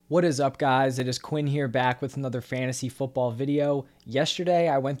What is up, guys? It is Quinn here, back with another fantasy football video. Yesterday,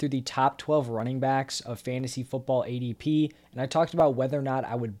 I went through the top 12 running backs of fantasy football ADP, and I talked about whether or not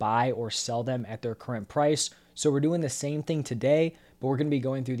I would buy or sell them at their current price. So we're doing the same thing today, but we're going to be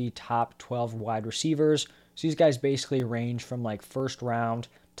going through the top 12 wide receivers. So these guys basically range from like first round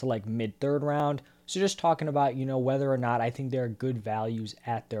to like mid third round. So just talking about, whether or not I think they're good values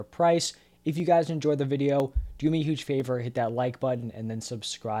at their price. If you guys enjoyed the video, do me a huge favor, hit that like button and then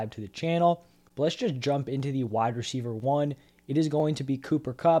subscribe to the channel. But let's just jump into the wide receiver one. It is going to be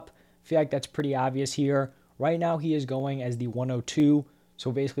Cooper Kupp. I feel like that's pretty obvious here. Right now he is going as the 102,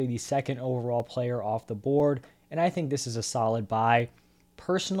 so basically the second overall player off the board, and I think this is a solid buy.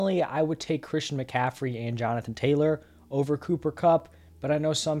 Personally, I would take Christian McCaffrey and Jonathan Taylor over Cooper Kupp, but I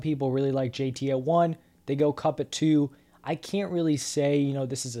know some people really like JT at 1. They go Kupp at 2. I can't really say,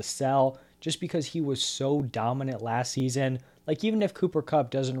 this is a sell, just because he was so dominant last season. Like, even if Cooper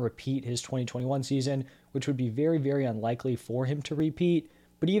Kupp doesn't repeat his 2021 season, which would be very, very unlikely for him to repeat,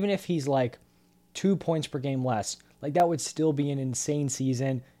 but even if he's like 2 points per game less, like that would still be an insane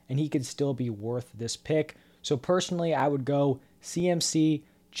season, and he could still be worth this pick. So personally, I would go CMC,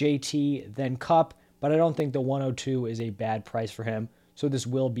 JT, then Kupp, but I don't think the 102 is a bad price for him, so this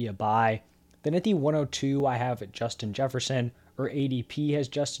will be a buy. Then at the 102, I have Justin Jefferson, or ADP has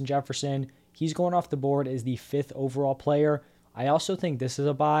Justin Jefferson. He's going off the board as the 5th overall player. I also think this is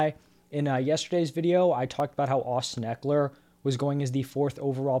a buy. In yesterday's video, I talked about how Austin Eckler was going as the 4th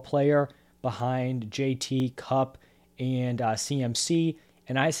overall player behind JT, Kupp, and CMC.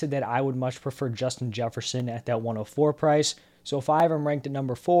 And I said that I would much prefer Justin Jefferson at that 104 price. So if I have him ranked at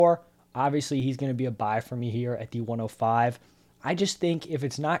number 4, obviously he's going to be a buy for me here at the 105. I just think if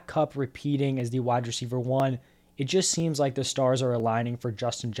it's not Kupp repeating as the wide receiver 1, it just seems like the stars are aligning for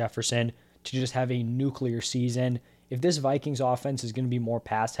Justin Jefferson to just have a nuclear season. If this Vikings offense is going to be more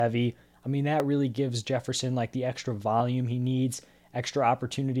pass heavy, I mean, that really gives Jefferson like the extra volume he needs, extra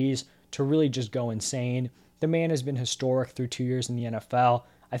opportunities to really just go insane. The man has been historic through 2 years in the NFL.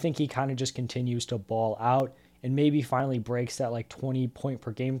 I think he kind of just continues to ball out and maybe finally breaks that like 20 point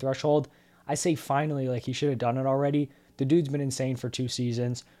per game threshold. I say finally, like he should have done it already. The dude's been insane for 2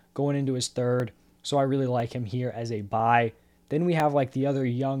 seasons, going into his 3rd. So I really like him here as a buy. Then we have like the other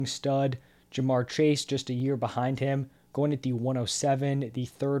young stud, Ja'Marr Chase, just a year behind him, going at the 107, the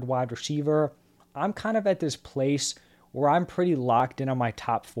 3rd wide receiver. I'm kind of at this place where I'm pretty locked in on my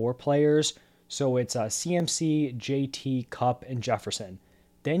top 4 players. So it's CMC, JT, Kupp, and Jefferson.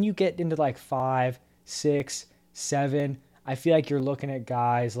 Then you get into like 5, 6, 7. I feel like you're looking at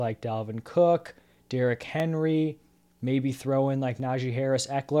guys like Dalvin Cook, Derrick Henry, maybe throw in like Najee Harris,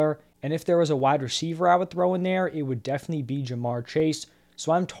 Eckler. And if there was a wide receiver I would throw in there, it would definitely be Ja'Marr Chase.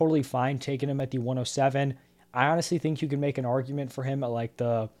 So I'm totally fine taking him at the 107. I honestly think you can make an argument for him at like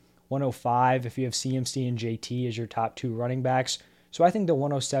the 105 if you have CMC and JT as your top 2 running backs. So I think the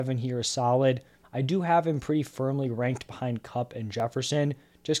 107 here is solid. I do have him pretty firmly ranked behind Kupp and Jefferson,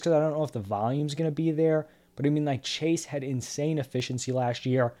 just because I don't know if the volume's going to be there. But I mean, like Chase had insane efficiency last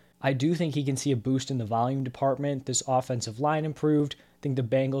year. I do think he can see a boost in the volume department. This offensive line improved. I think the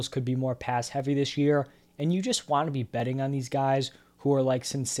Bengals could be more pass heavy this year. And you just want to be betting on these guys who are like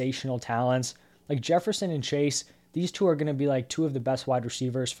sensational talents. Like Jefferson and Chase, these two are going to be like 2 of the best wide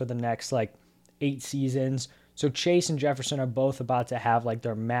receivers for the next like 8 seasons. So Chase and Jefferson are both about to have like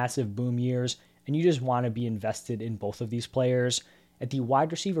their massive boom years. And you just want to be invested in both of these players. At the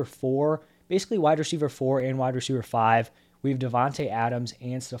wide receiver 4, basically wide receiver 4 and wide receiver 5, we have Davante Adams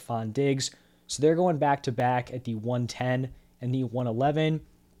and Stephon Diggs. So they're going back to back at the 110 and the 111.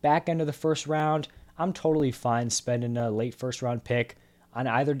 Back end of the first round, I'm totally fine spending a late first round pick on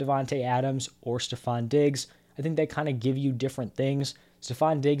either Davante Adams or Stephon Diggs. I think they kind of give you different things.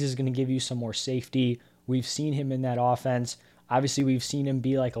 Stephon Diggs is going to give you some more safety. We've seen him in that offense. Obviously, we've seen him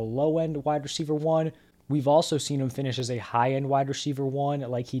be like a low-end wide receiver 1. We've also seen him finish as a high-end wide receiver 1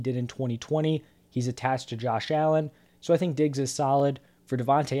 like he did in 2020. He's attached to Josh Allen. So I think Diggs is solid. For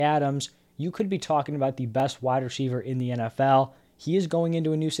Davante Adams, you could be talking about the best wide receiver in the NFL. He is going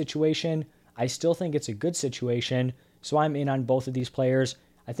into a new situation. I still think it's a good situation, so I'm in on both of these players.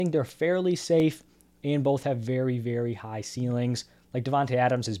 I think they're fairly safe and both have very, very high ceilings. Like Davante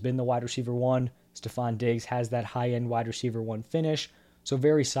Adams has been the wide receiver 1. Stephon Diggs has that high-end wide receiver 1 finish, so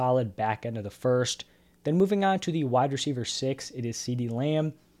very solid back end of the first. Then moving on to the wide receiver 6, it is CeeDee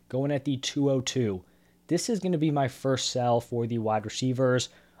Lamb going at the 202. This is going to be my first sell for the wide receivers.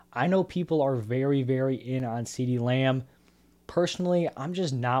 I know people are very, very in on CeeDee Lamb. Personally, I'm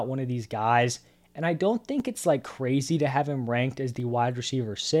just not one of these guys, and I don't think it's like crazy to have him ranked as the wide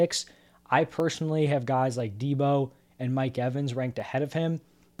receiver 6. I personally have guys like Debo and Mike Evans ranked ahead of him,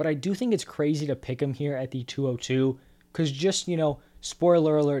 but I do think it's crazy to pick him here at the 202 because just,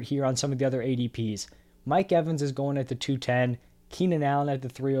 spoiler alert here on some of the other ADPs. Mike Evans is going at the 210, Keenan Allen at the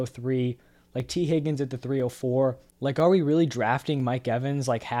 303, like T. Higgins at the 304. Like, are we really drafting Mike Evans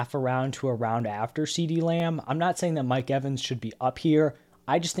like half a round to a round after CeeDee Lamb? I'm not saying that Mike Evans should be up here.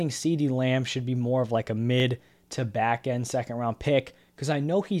 I just think CeeDee Lamb should be more of like a mid to back end second round pick because I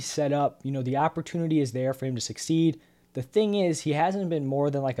know he's set up, the opportunity is there for him to succeed. The thing is, he hasn't been more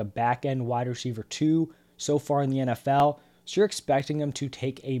than like a back end wide receiver 2 so far in the NFL. So you're expecting him to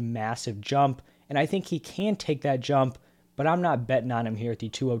take a massive jump. And I think he can take that jump, but I'm not betting on him here at the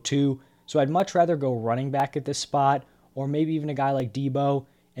 202. So I'd much rather go running back at this spot, or maybe even a guy like Debo.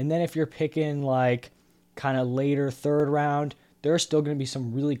 And then if you're picking like kind of later third round, there are still going to be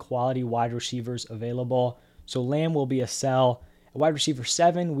some really quality wide receivers available. So Lamb will be a sell. At wide receiver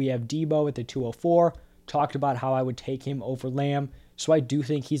 7, we have Debo at the 204. Talked about how I would take him over Lamb. So I do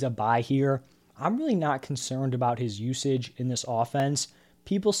think he's a buy here. I'm really not concerned about his usage in this offense.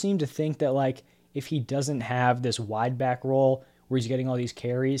 People seem to think that like if he doesn't have this wide back role where he's getting all these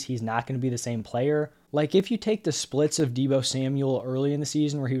carries, he's not going to be the same player. Like if you take the splits of Debo Samuel early in the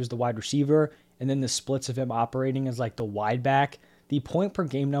season where he was the wide receiver, and then the splits of him operating as like the wide back, the point per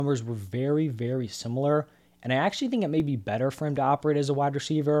game numbers were very, very similar. And I actually think it may be better for him to operate as a wide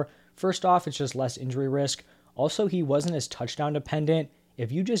receiver. First off, it's just less injury risk. Also, he wasn't as touchdown dependent.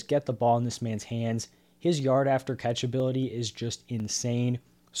 If you just get the ball in this man's hands, his yard after catch ability is just insane.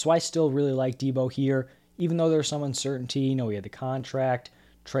 So I still really like Debo here, even though there's some uncertainty. He had the contract.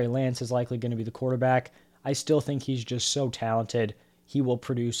 Trey Lance is likely going to be the quarterback. I still think he's just so talented. He will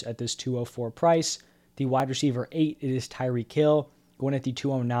produce at this 204 price. The wide receiver 8, it is Tyreek Hill, going at the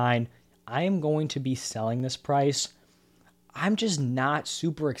 209. I am going to be selling this price. I'm just not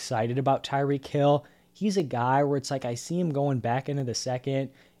super excited about Tyreek Hill. He's a guy where it's like I see him going back into the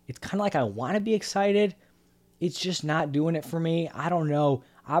second. It's kind of like I want to be excited. It's just not doing it for me. I don't know.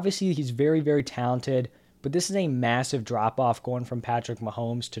 Obviously, he's very, very talented, but this is a massive drop-off going from Patrick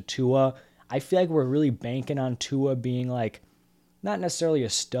Mahomes to Tua. I feel like we're really banking on Tua being like, not necessarily a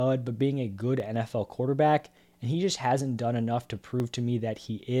stud, but being a good NFL quarterback, and he just hasn't done enough to prove to me that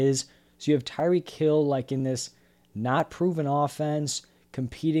he is. So you have Tyreek Hill like in this not proven offense,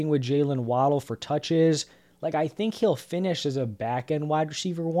 competing with Jalen Waddle for touches. Like I think he'll finish as a back-end wide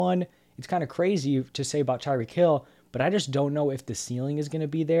receiver 1. It's kind of crazy to say about Tyreek Hill, but I just don't know if the ceiling is going to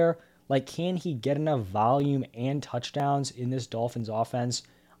be there. Like, can he get enough volume and touchdowns in this Dolphins offense?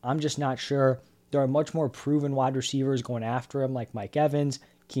 I'm just not sure. There are much more proven wide receivers going after him, like Mike Evans,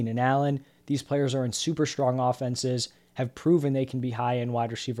 Keenan Allen. These players are in super strong offenses, have proven they can be high-end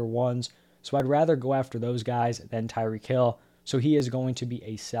wide receiver 1s. So I'd rather go after those guys than Tyreek Hill. So he is going to be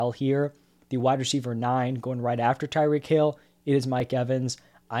a sell here. The wide receiver 9 going right after Tyreek Hill, it is Mike Evans.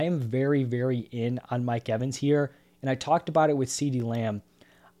 I am very, very in on Mike Evans here. And I talked about it with CeeDee Lamb.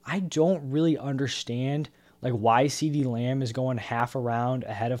 I don't really understand like why CeeDee Lamb is going half a round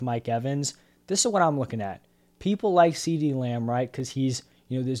ahead of Mike Evans. This is what I'm looking at. People like CeeDee Lamb, right? Because he's,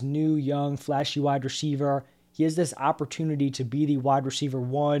 this new, young, flashy wide receiver. He has this opportunity to be the wide receiver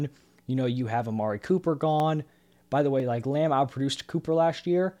 1. You have Amari Cooper gone. By the way, like Lamb outproduced Cooper last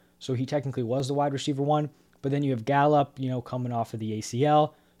year, so he technically was the wide receiver 1. But then you have Gallup, coming off of the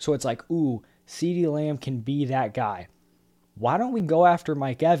ACL. So it's like, ooh, CeeDee Lamb can be that guy. Why don't we go after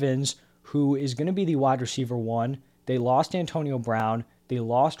Mike Evans, who is going to be the wide receiver 1? They lost Antonio Brown. They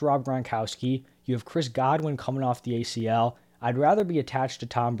lost Rob Gronkowski. You have Chris Godwin coming off the ACL. I'd rather be attached to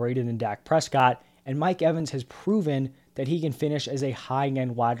Tom Brady than Dak Prescott. And Mike Evans has proven that he can finish as a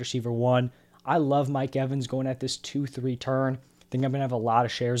high-end wide receiver 1. I love Mike Evans going at this 2-3 turn. I think I'm going to have a lot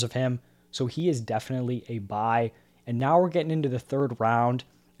of shares of him. So he is definitely a buy. And now we're getting into the third round.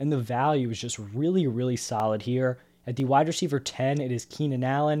 And the value is just really, really solid here. At the wide receiver 10, it is Keenan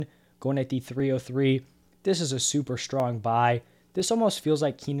Allen going at the 303. This is a super strong buy. This almost feels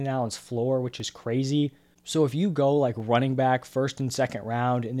like Keenan Allen's floor, which is crazy. So if you go like running back first and second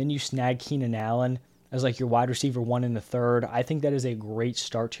round, and then you snag Keenan Allen as like your wide receiver 1 in the third, I think that is a great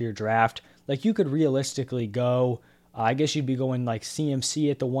start to your draft. Like you could realistically go, I guess you'd be going like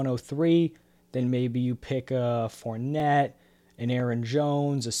CMC at the 103, then maybe you pick a Fournette, an Aaron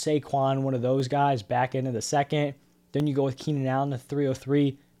Jones, a Saquon, one of those guys back into the second. Then you go with Keenan Allen at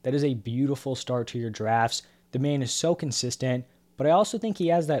 303. That is a beautiful start to your drafts. The man is so consistent, but I also think he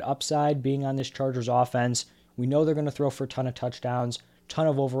has that upside being on this Chargers offense. We know they're going to throw for a ton of touchdowns, ton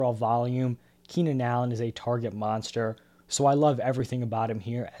of overall volume. Keenan Allen is a target monster, so I love everything about him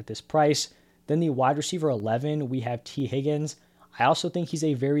here at this price. Then the wide receiver 11, we have T. Higgins. I also think he's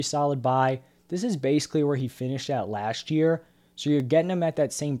a very solid buy. This is basically where he finished at last year. So you're getting him at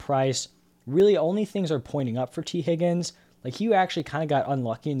that same price. Really, only things are pointing up for T. Higgins. Like, he actually kind of got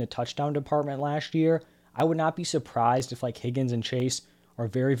unlucky in the touchdown department last year. I would not be surprised if like Higgins and Chase are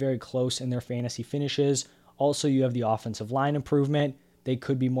very, very close in their fantasy finishes. Also, you have the offensive line improvement. They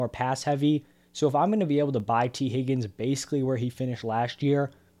could be more pass heavy. So if I'm going to be able to buy T. Higgins basically where he finished last year,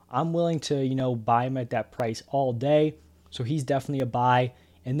 I'm willing to, buy him at that price all day. So he's definitely a buy.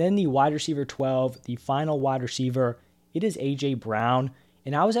 And then the wide receiver 12, the final wide receiver, it is A.J. Brown.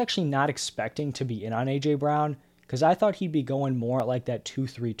 And I was actually not expecting to be in on A.J. Brown because I thought he'd be going more at like that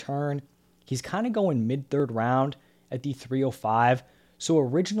 2-3 turn. He's kind of going mid-third round at the 305. So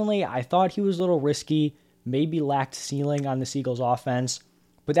originally I thought he was a little risky, maybe lacked ceiling on the Eagles offense,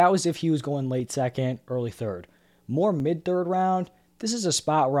 but that was if he was going late second, early third. More mid-third round, this is a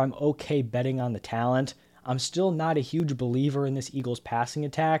spot where I'm okay betting on the talent. I'm still not a huge believer in this Eagles passing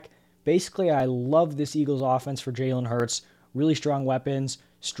attack. Basically, I love this Eagles offense for Jalen Hurts. Really strong weapons,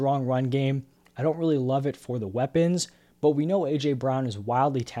 strong run game. I don't really love it for the weapons, but we know A.J. Brown is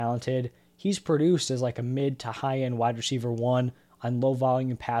wildly talented. He's produced as like a mid to high-end wide receiver 1 on low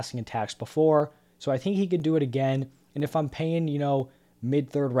volume passing attacks before, so I think he could do it again. And if I'm paying,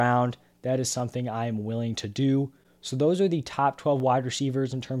 mid-third round, that is something I am willing to do. So those are the top 12 wide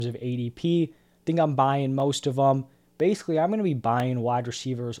receivers in terms of ADP. I think I'm buying most of them. Basically, I'm going to be buying wide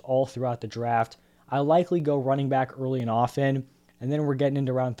receivers all throughout the draft. I likely go running back early and often, and then we're getting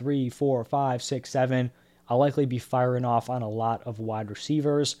into round 3, 4, 5, 6, 7. I'll likely be firing off on a lot of wide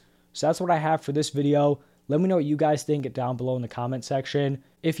receivers. So that's what I have for this video. Let me know what you guys think down below in the comment section.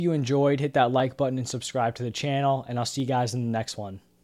 If you enjoyed, hit that like button and subscribe to the channel, and I'll see you guys in the next one.